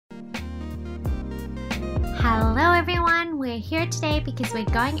we're here today because we're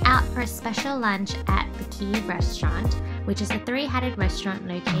going out for a special lunch at the Quay Restaurant, which is a three-headed restaurant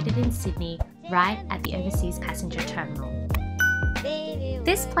located in Sydney, right at the overseas passenger terminal.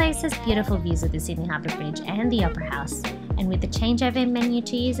 This place has beautiful views of the Sydney Harbour Bridge and the Opera House, and with the changeover in menu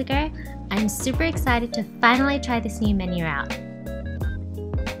 2 years ago, I'm super excited to finally try this new menu out.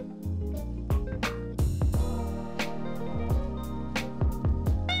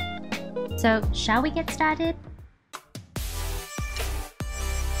 So, shall we get started?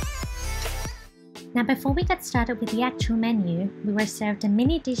 Now before we got started with the actual menu, we were served a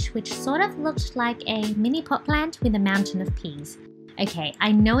mini dish which sort of looked like a mini pot plant with a mountain of peas. Okay,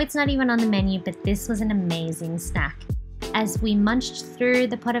 I know it's not even on the menu, but this was an amazing snack. As we munched through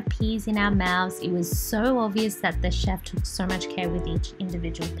the pot of peas in our mouths, it was so obvious that the chef took so much care with each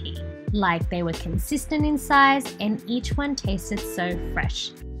individual pea. Like they were consistent in size and each one tasted so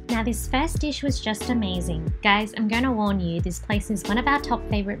fresh. Now this first dish was just amazing. Guys, I'm going to warn you, this place is one of our top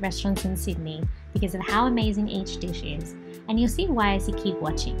favourite restaurants in Sydney because of how amazing each dish is, and you'll see why as you keep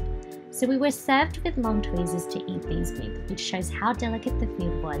watching. So we were served with long tweezers to eat these with, which shows how delicate the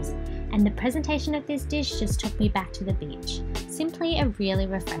food was, and the presentation of this dish just took me back to the beach. Simply a really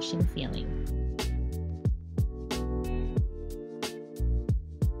refreshing feeling.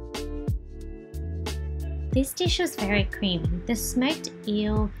 This dish was very creamy. The smoked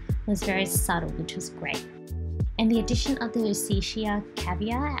eel was very subtle, which was great. And the addition of the Lucia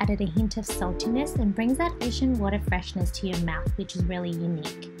caviar added a hint of saltiness and brings that ocean water freshness to your mouth, which is really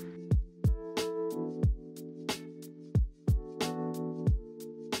unique.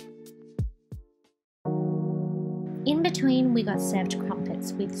 In between, we got served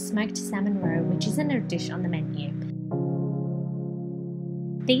crumpets with smoked salmon roe, which isn't a dish on the menu.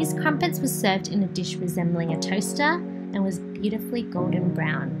 These crumpets were served in a dish resembling a toaster and was beautifully golden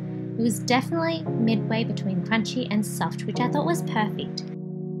brown. It was definitely midway between crunchy and soft, which I thought was perfect.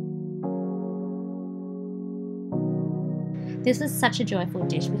 This was such a joyful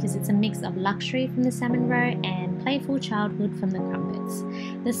dish because it's a mix of luxury from the salmon roe and playful childhood from the crumpets.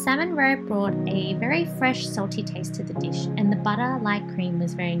 The salmon roe brought a very fresh, salty taste to the dish, and the butter, like cream,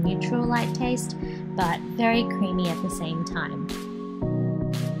 was very neutral light taste, but very creamy at the same time.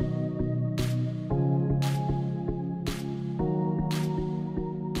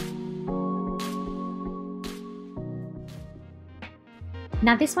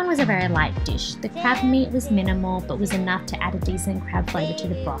 Now this one was a very light dish. The crab meat was minimal but was enough to add a decent crab flavour to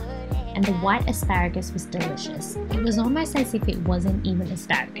the broth, and the white asparagus was delicious. It was almost as if it wasn't even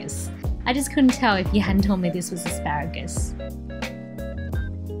asparagus. I just couldn't tell if you hadn't told me this was asparagus.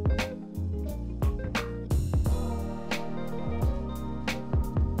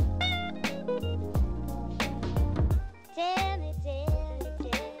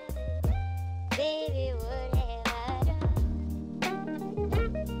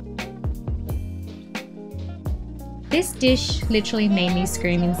 This dish literally made me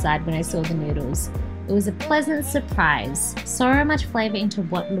scream inside when I saw the noodles. It was a pleasant surprise. So much flavour into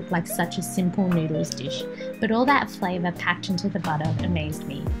what looked like such a simple noodles dish, but all that flavour packed into the butter amazed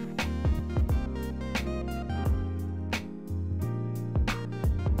me.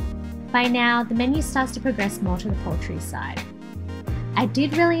 By now, the menu starts to progress more to the poultry side. I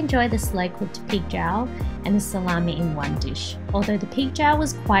did really enjoy the slow cooked pig jowl and the salami in one dish, although the pig jowl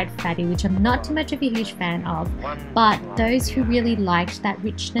was quite fatty, which I'm not too much of a huge fan of, but those who really liked that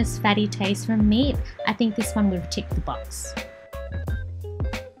richness, fatty taste from meat, I think this one would have ticked the box.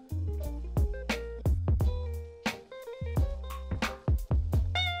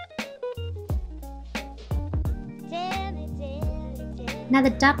 Now the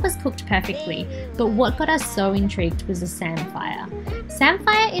duck was cooked perfectly, but what got us so intrigued was the samphire.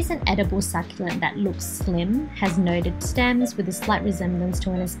 Samphire is an edible succulent that looks slim, has noted stems with a slight resemblance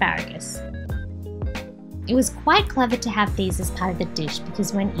to an asparagus. It was quite clever to have these as part of the dish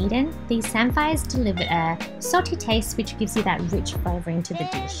because when eaten, these samphires deliver a salty taste which gives you that rich flavour into the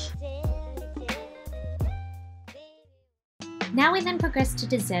dish. Now we then progress to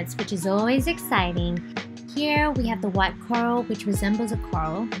desserts, which is always exciting. Here we have the white coral, which resembles a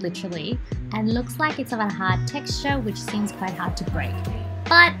coral, literally, and looks like it's of a hard texture which seems quite hard to break.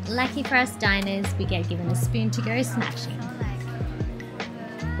 But lucky for us diners, we get given a spoon to go smashing.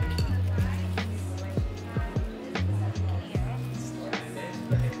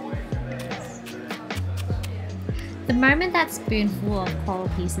 The moment that spoonful of coral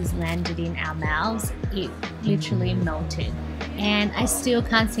pieces landed in our mouths, it literally melted. And I still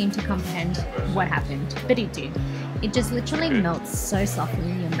can't seem to comprehend what happened, but it did. It just literally melts so softly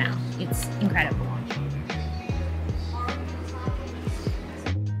in your mouth. It's incredible.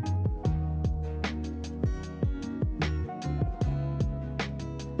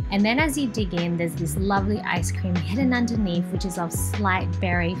 And then as you dig in, there's this lovely ice cream hidden underneath, which is of slight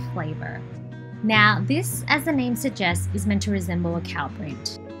berry flavor. Now, this, as the name suggests, is meant to resemble a cow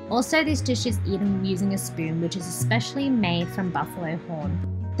print. Also, this dish is eaten using a spoon, which is especially made from buffalo horn.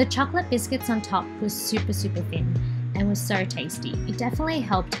 The chocolate biscuits on top was super thin and was so tasty. It definitely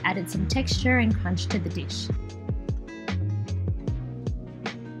helped added some texture and crunch to the dish.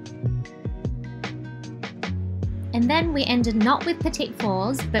 And then we ended not with petite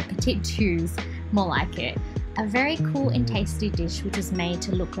fours, but petite twos, more like it. A very cool and tasty dish which was made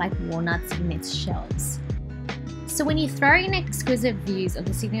to look like walnuts in its shells. So when you throw in exquisite views of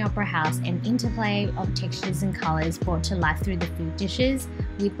the Sydney Opera House and interplay of textures and colours brought to life through the food dishes,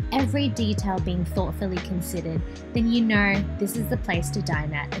 with every detail being thoughtfully considered, then you know this is the place to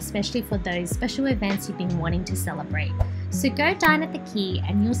dine at, especially for those special events you've been wanting to celebrate. So go dine at the Quay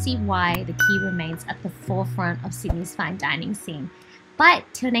and you'll see why the Quay remains at the forefront of Sydney's fine dining scene. But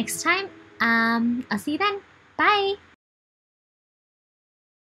till next time, I'll see you then. Bye!